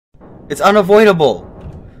It's unavoidable.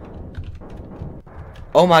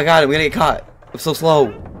 Oh my god, I'm gonna get caught. I'm so slow.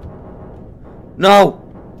 No!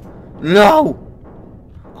 No!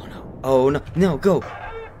 Oh no. Oh no. No, go.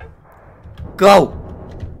 Go!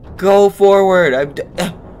 Go forward.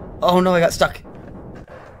 Oh no, I got stuck.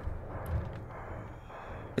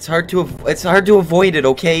 It's hard to avoid it,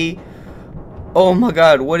 okay? Oh my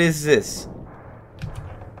god, what is this?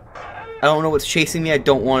 I don't know what's chasing me. I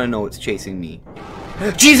don't want to know what's chasing me.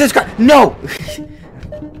 Jesus Christ! No!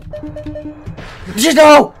 Just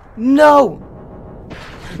no! No!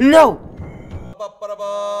 No!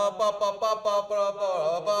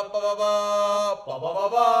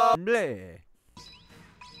 Bleh.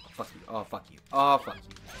 Fuck you. Oh, fuck you. Oh, fuck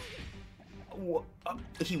you.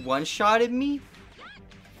 He one-shotted me?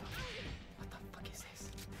 What the fuck is this?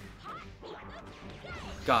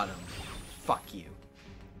 Got him. Fuck you.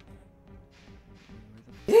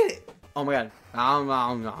 Hit it! Oh my god.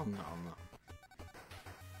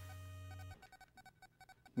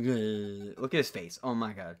 Look at his face. Oh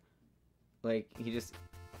my god. Like, he just...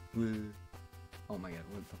 Oh my god,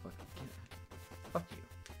 what the fuck? Fuck you.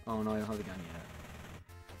 Oh no, I don't have the gun yet.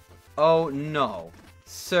 Oh no.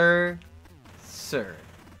 Sir. Sir.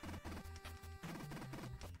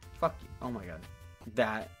 Fuck you. Oh my god.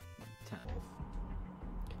 That...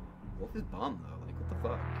 Wolf is bomb though. Like, what the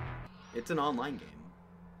fuck? It's an online game.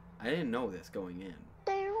 I didn't know this going in.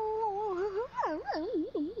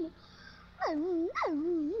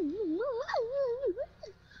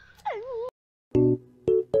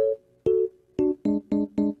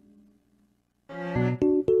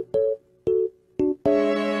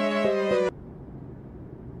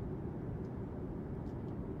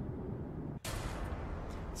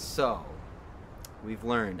 So, we've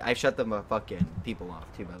learned. I shut the fucking people off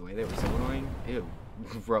too, by the way. They were so annoying. Ew.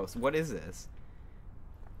 Gross. What is this?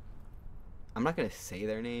 I'm not gonna say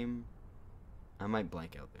their name. I might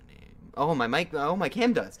blank out their name. Oh, my mic. Oh, my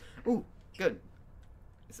cam does. Ooh, good.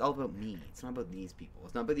 It's all about me. It's not about these people.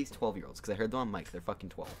 It's not about these 12-year-olds, because I heard them on mic. They're fucking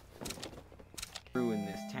 12. Ruin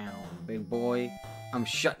this town, big boy. I'm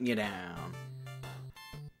shutting you down.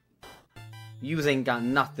 Yous ain't got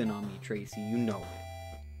nothing on me, Tracy. You know it.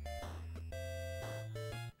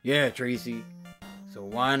 Yeah, Tracy. So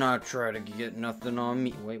why not try to get nothing on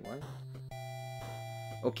me? Wait, what?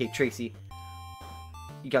 Okay, Tracy.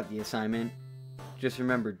 You got the assignment. Just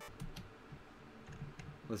remember.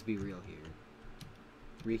 Let's be real here.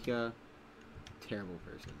 Rika, terrible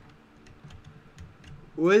person.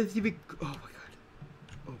 What is he be? Oh my god.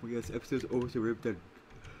 Oh my god, this episode's over so ripped out.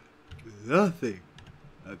 Nothing.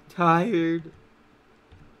 I'm tired.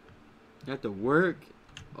 I have to work.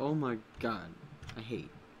 Oh my god. I hate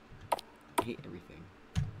everything.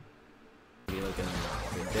 It's gonna be like a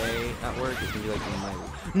good day at work. It's gonna be like my...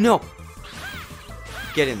 No!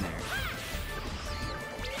 Get in there.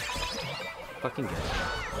 Fucking get it.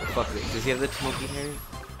 Fuck it. Does he have the smoky hair?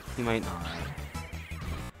 He might not.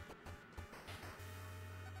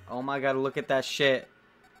 Oh my god, look at that shit.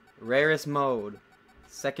 Rarest mode.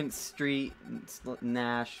 2nd Street,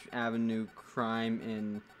 Nash Avenue, crime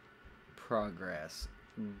in progress.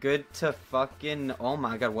 Good to fucking... Oh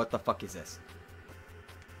my god, what the fuck is this?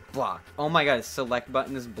 Block. Oh my god, his select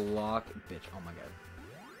button is block. Bitch, oh my god.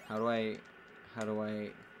 How do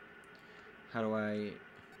I...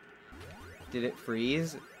 Did it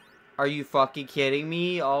freeze? Are you fucking kidding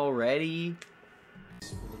me already?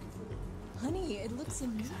 Honey, it looks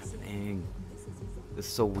amazing. Dang. This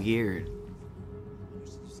is so weird.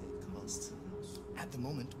 At the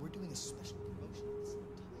moment, we're doing a special promotion.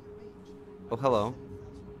 Oh, hello.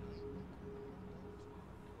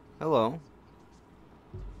 Hello.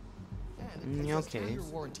 Okay.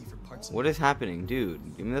 What is happening,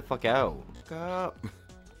 dude? Get me the fuck out. Fuck up.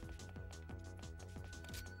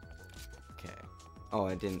 Okay. Oh,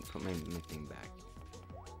 I didn't put my thing back.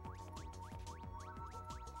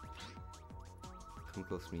 Come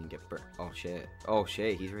close to me and get burnt. Oh shit. Oh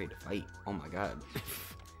shit, he's ready to fight. Oh my god.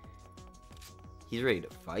 He's ready to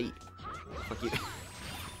fight. Fuck you.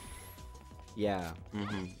 Yeah.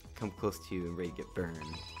 Come close to you and ready to get burned.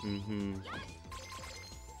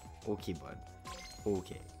 Okay, bud.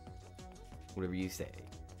 Okay. Whatever you say.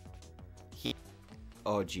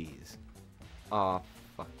 Oh, jeez. Oh,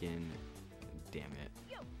 fucking damn it.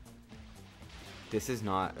 This is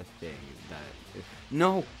not a thing that...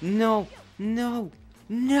 No! No! No!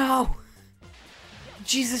 No!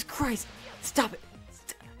 Jesus Christ! Stop it!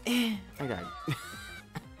 I died.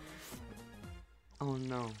 Oh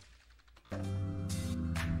no.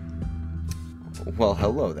 Well,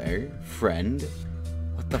 hello there, friend.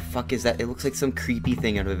 What the fuck is that? It looks like some creepy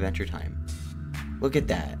thing out of Adventure Time. Look at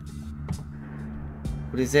that.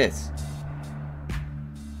 What is this?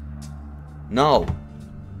 No.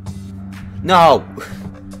 No!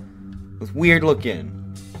 It's weird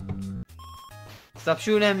looking. Stop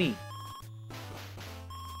shooting at me.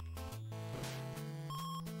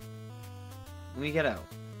 Let me get out.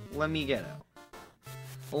 Let me get out.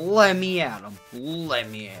 Let me at him. Let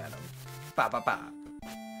me at him. Ba ba ba.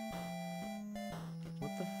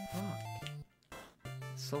 What the fuck?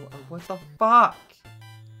 So, what the fuck?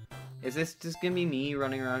 Is this just gonna be me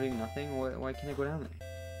running around doing nothing? Why can't I go down there?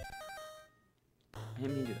 I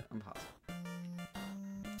didn't mean to do that. I'm pausing.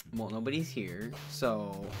 Well, nobody's here,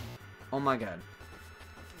 so... Oh my god.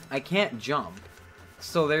 I can't jump.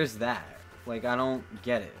 So there's that. Like, I don't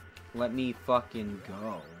get it. Let me fucking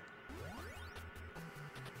go.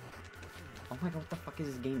 Oh my god, what the fuck is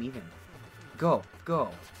this game even? Go, go.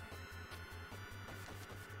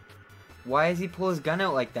 Why does he pull his gun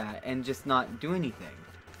out like that and just not do anything?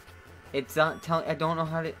 It's not telling... I don't know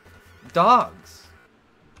how to... Dogs!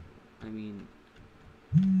 I mean...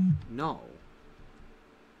 No.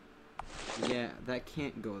 Yeah, that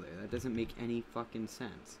can't go there. That doesn't make any fucking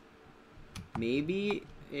sense. Maybe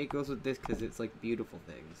it goes with this because it's like beautiful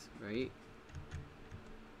things, right?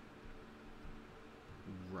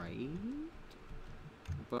 Right?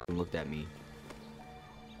 But looked at me.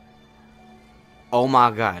 Oh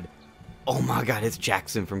my god. Oh my god, it's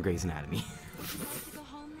Jackson from Grey's Anatomy.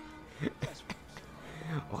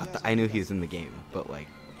 What the? I knew he was in the game, but like,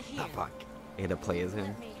 the fuck? I had to play as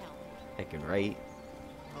him. Heckin' right.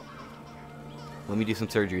 Let me do some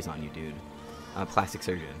surgeries on you, dude. I'm a plastic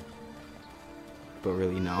surgeon. But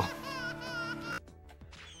really, no.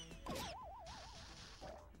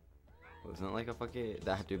 Wasn't it like a fucking...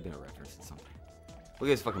 That had to have been a reference to something. Look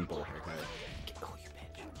at his fucking bowl haircut. Oh, you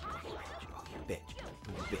bitch. Oh, you bitch. Oh, you bitch.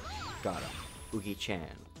 Oh, you bitch. Got him.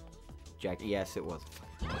 Uki-chan. Jack... Yes, it was.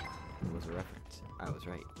 It was a reference. I was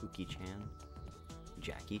right. Uki-chan.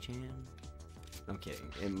 Jackie-chan. I'm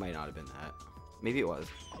kidding. It might not have been that. Maybe it was.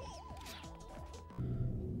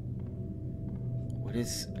 What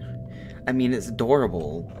is... I mean, it's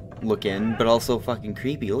adorable looking, but also fucking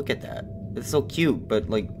creepy. Look at that. It's so cute, but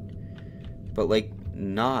like,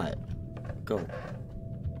 not. Go.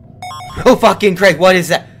 Oh, fucking Craig, what is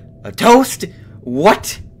that? A toast?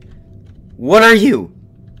 What? What are you?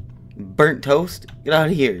 Burnt toast? Get out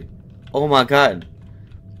of here. Oh my god.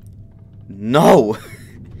 No.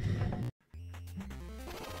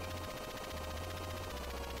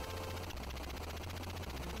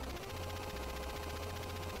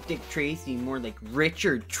 Dick Tracy, more like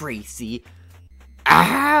Richard Tracy.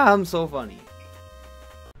 Ah, I'm so funny.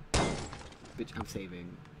 Bitch, I'm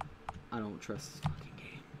saving. I don't trust this fucking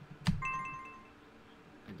game.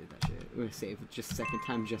 I did that shit. We're gonna save just second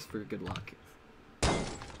time just for good luck.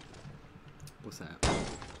 What's that?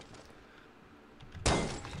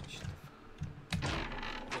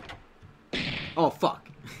 Oh, fuck.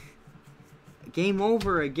 Game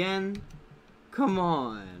over again? Come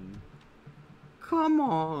on. Come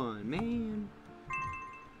on, man.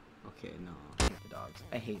 Okay, no. I hate the dogs.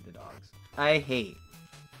 I hate the dogs. I hate.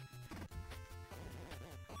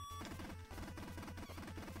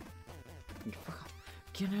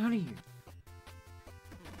 Get out of here.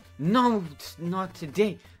 No, not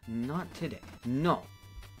today. Not today. No.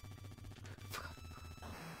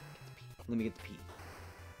 Let me get the pee.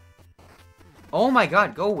 Oh my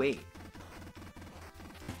god, go away.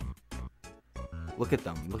 Look at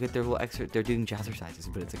them. Look at their little excerpt. They're doing jazzercises,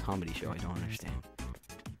 but it's a comedy show. I don't understand.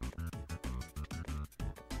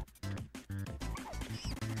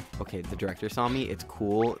 Okay, the director saw me. It's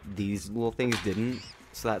cool. These little things didn't,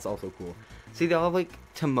 so that's also cool. See, they all have, like,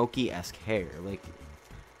 Tomoki-esque hair. Like,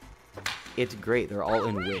 it's great. They're all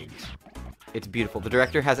in wigs. It's beautiful. The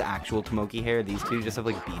director has actual Tomoki hair. These two just have,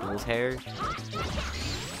 like, Beatles hair,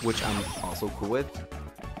 which I'm also cool with.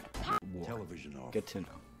 Whoa. Television off. Good to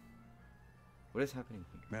know. What is happening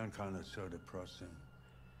here? Mankind is so depressing.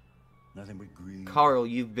 Nothing but greed. Carl,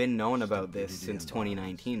 you've been known about this since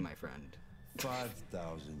 2019, my friend.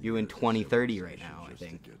 5,000. You in 2030 right now, I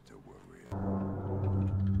think.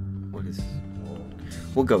 What is...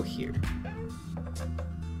 We'll go here.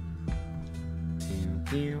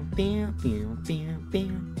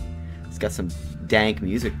 It's got some dank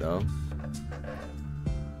music, though.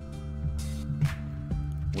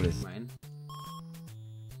 What is mine?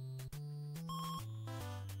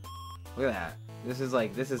 Look at that. This is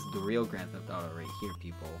the real Grand Theft Auto right here,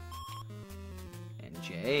 people. And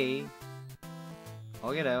Jay.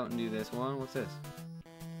 I'll get out and do this one. What's this?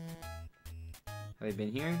 Have I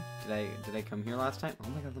been here? Did I come here last time? Oh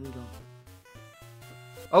my god, let me go.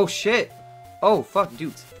 Oh shit! Oh fuck,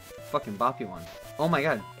 dudes. Fucking boppy one. Oh my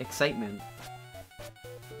god, excitement.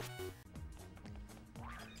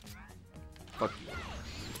 Fuck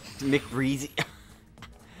you. McBreezy.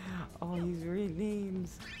 Oh, these great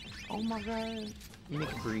names. Oh my god.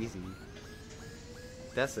 McBreezy.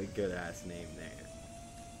 That's a good ass name there.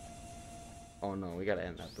 Oh no, we gotta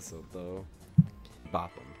end the episode though.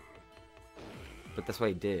 Bop him. But that's what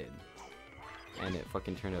I did. And it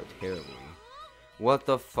fucking turned out terribly. What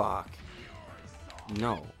the fuck?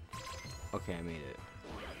 No. Okay, I made it.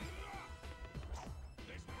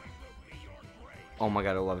 Oh my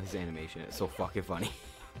god, I love his animation. It's so fucking funny.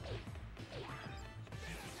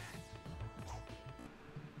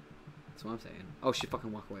 That's what I'm saying. Oh shit,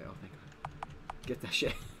 fucking walk away. Oh thank god. Get that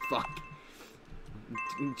shit. Fuck.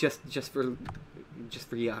 Just for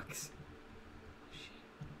yucks.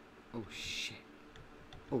 Oh shit.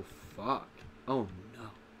 Oh fuck. Oh no.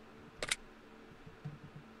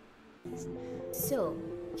 So,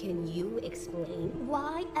 can you explain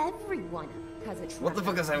why everyone has a What the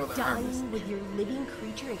fuck is that with the arms? done with your living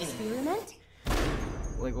creature experiment?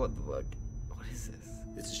 Like, what the fuck? What is this?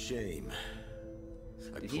 It's a shame.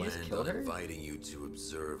 I Did he just planned kill on her? inviting you to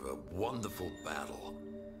observe a wonderful battle.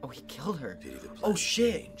 Oh, he killed her. Pity the plan Oh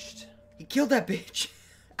shit. changed. He killed that bitch.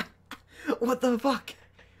 What the fuck?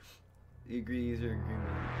 You agree, user agreement.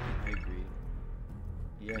 I agree.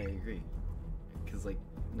 Yeah, I agree. Cause like,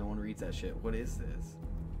 no one reads that shit. What is this?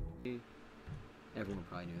 Everyone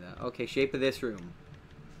probably knew that. Okay, shape of this room.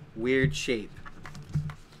 Weird shape.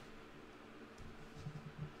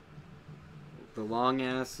 The long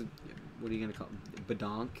ass. What are you gonna call it?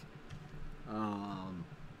 Badonk.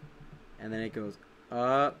 And then it goes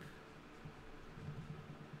up,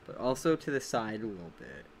 but also to the side a little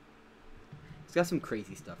bit. It's got some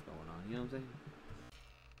crazy stuff going on. You know what I'm saying?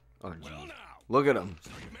 Oh, Well geez. now, Look at him.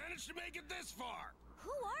 so you managed to make it this far. Who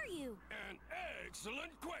are you? An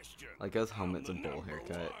excellent question. Like his helmet's a I'm the bowl number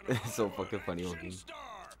haircut. one It's so Hollywood fucking funny action looking. Star,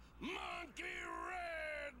 Monkey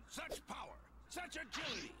Red. Such power, such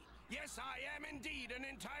agility. Yes, I am indeed an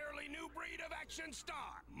entirely new breed of action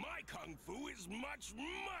star. My kung fu is much,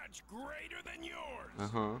 much greater than yours.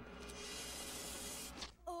 Uh-huh.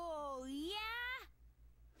 Oh, yeah?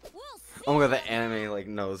 We'll see. Oh my god, the anime like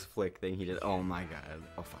nose flick thing he did. Oh my god.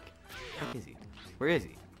 Oh fuck. Where is he? Where is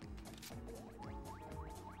he?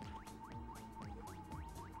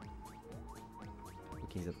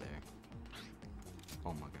 Look, he's up there.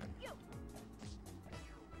 Oh my god.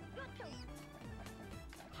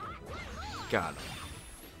 Got him.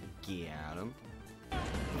 Get him.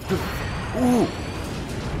 Ooh!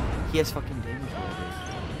 He has fucking damage rollers.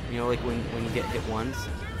 You know, like when you get hit once,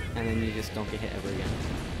 and then you just don't get hit ever again.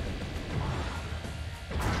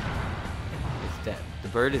 It's dead. The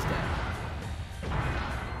bird is dead.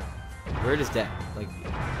 The bird is dead.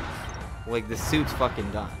 Like the suit's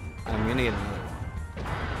fucking done. I'm gonna get another one.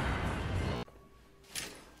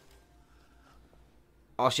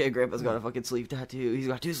 Oh shit, Grandpa's got a fucking sleeve tattoo. He's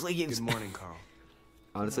got 2 sleeves. Good morning, Carl.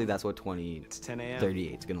 Honestly, that's what It's 10 a.m.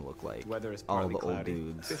 2038 is gonna look like. Weather is All partly the old cloudy.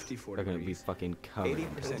 dudes 54 are gonna be degrees. fucking covered. in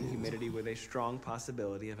 80% tattoos. humidity with a strong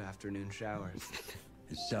possibility of afternoon showers.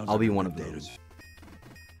 It sounds I'll like be a one good of day those. to-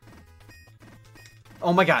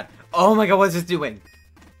 Oh my god! Oh my god! What's this doing?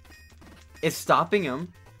 It's stopping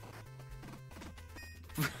him.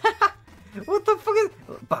 What the fuck is?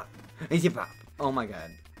 Bop. Is it bop? Oh my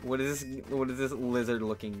god! What is this? What is this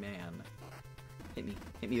lizard-looking man? Hit me,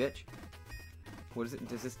 bitch! What is it?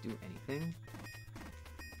 Does this do anything?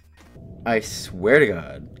 I swear to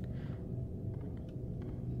God.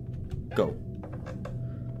 Go.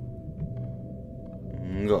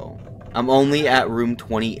 Go. I'm only at room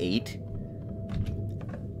 28.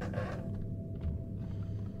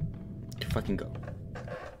 Fucking go.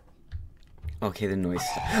 Okay, the noise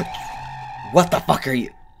stopped. What the fuck are you?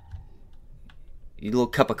 You little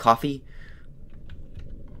cup of coffee?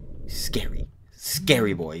 Scary.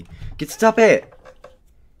 Scary boy. Stop it!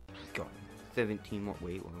 Go. 17 more.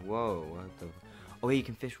 Wait, whoa. What the? Oh, wait, you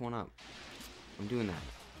can fish one up. I'm doing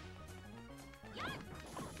that.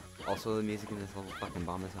 Also, the music in this level fucking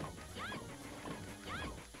bomb as hell.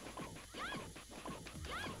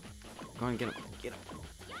 Go on, get him. Get him.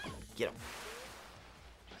 Get him.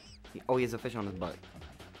 Oh, he has a fish on his butt.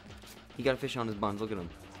 He got a fish on his buns. Look at him.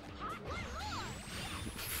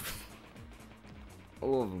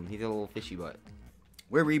 All of them. He's a little fishy butt.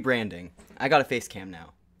 We're rebranding. I got a face cam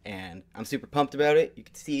now. And I'm super pumped about it. You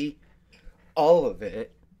can see all of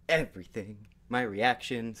it. Everything. My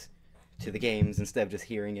reactions to the games instead of just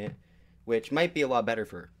hearing it. Which might be a lot better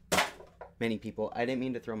for many people. I didn't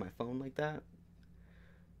mean to throw my phone like that.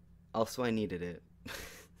 Also, I needed it.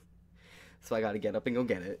 So I gotta get up and go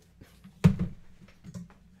get it.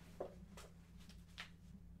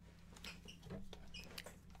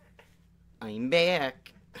 I'm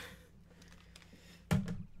back.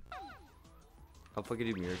 I'll fucking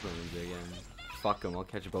do Miracle Ninja again. Fuck them, I'll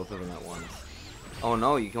catch both of them at once. Oh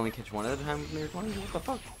no, you can only catch one at a time with Miracle Ninja? What the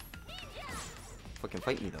fuck? Fucking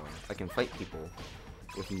fight me though. I can fight people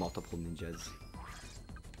with multiple ninjas.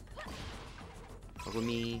 Fuck with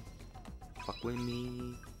me. Fuck with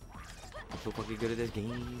me. I'm so fucking good at this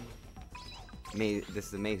game. This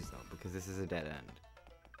is a maze though, because this is a dead end.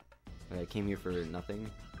 Like, I came here for nothing,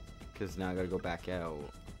 because now I gotta go back out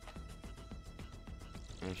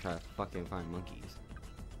and try to fucking find monkeys.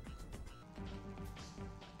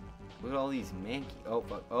 Look at all these mankeys. Oh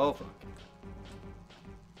fuck. Oh fuck.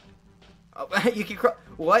 Oh, you can cry.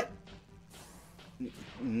 What?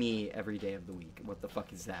 Me every day of the week. What the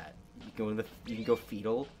fuck is that? You can go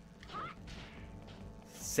fetal.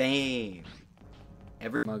 Same.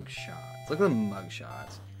 Every mug shots. Look at the mug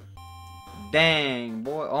shots. Dang,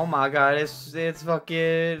 boy. Oh my god, it's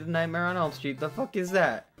fucking Nightmare on Elm Street. The fuck is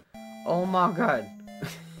that? Oh my god.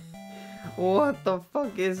 What the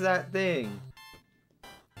fuck is that thing?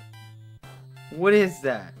 What is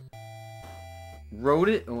that?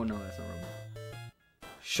 Rodent? Oh no, that's not rodent.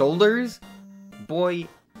 Shoulders? Boy,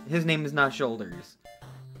 his name is not Shoulders.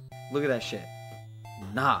 Look at that shit.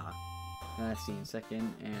 Nah. Last scene,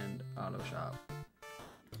 second, and auto shop.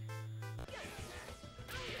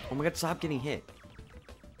 Oh my god, stop getting hit.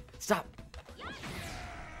 Stop.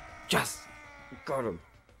 Just got him.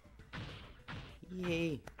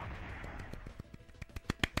 Yay.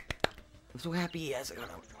 I'm so happy. Yes, I got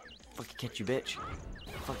him. Fucking catch you, bitch.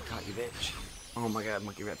 Fucking caught you, bitch. Oh my god,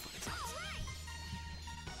 Monkey Red fucking sucks.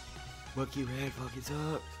 Monkey Red fucking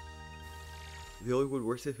sucks. The only one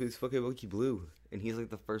worse is fucking Monkey Blue. And he's like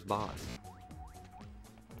the first boss.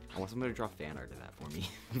 I want somebody to draw fan art of that for me.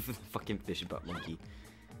 For the fucking fish butt monkey.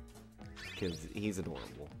 Because he's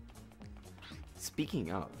adorable.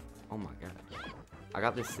 Speaking of, oh my god. I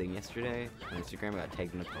got this thing yesterday on Instagram. I got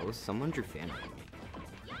tagged in a post. Someone drew fan art of me.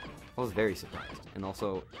 I was very surprised. And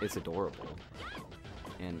also, it's adorable.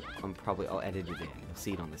 And I'll edit it in. You'll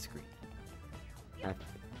see it on the screen.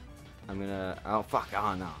 I'm gonna, oh fuck,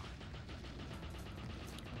 oh no.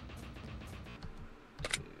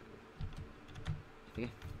 I think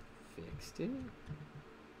I fixed it?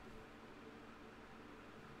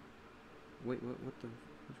 Wait, what the,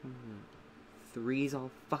 which one is that? 3's all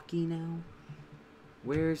fucky now?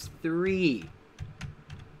 Where's 3?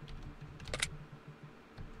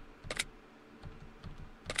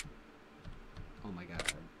 Oh my god.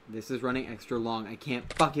 This is running extra long. I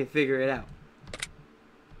can't fucking figure it out.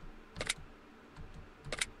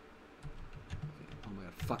 Oh my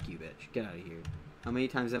god, fuck you, bitch. Get out of here. How many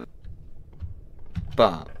times have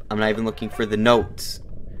Bob, I'm not even looking for the notes.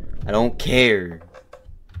 I don't care.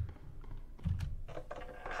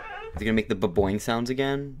 Is he gonna make the baboing sounds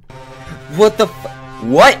again? What the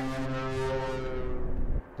what?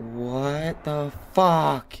 What the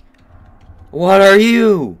fuck? What are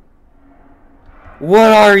you?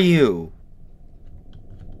 What are you?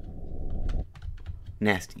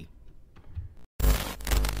 Nasty.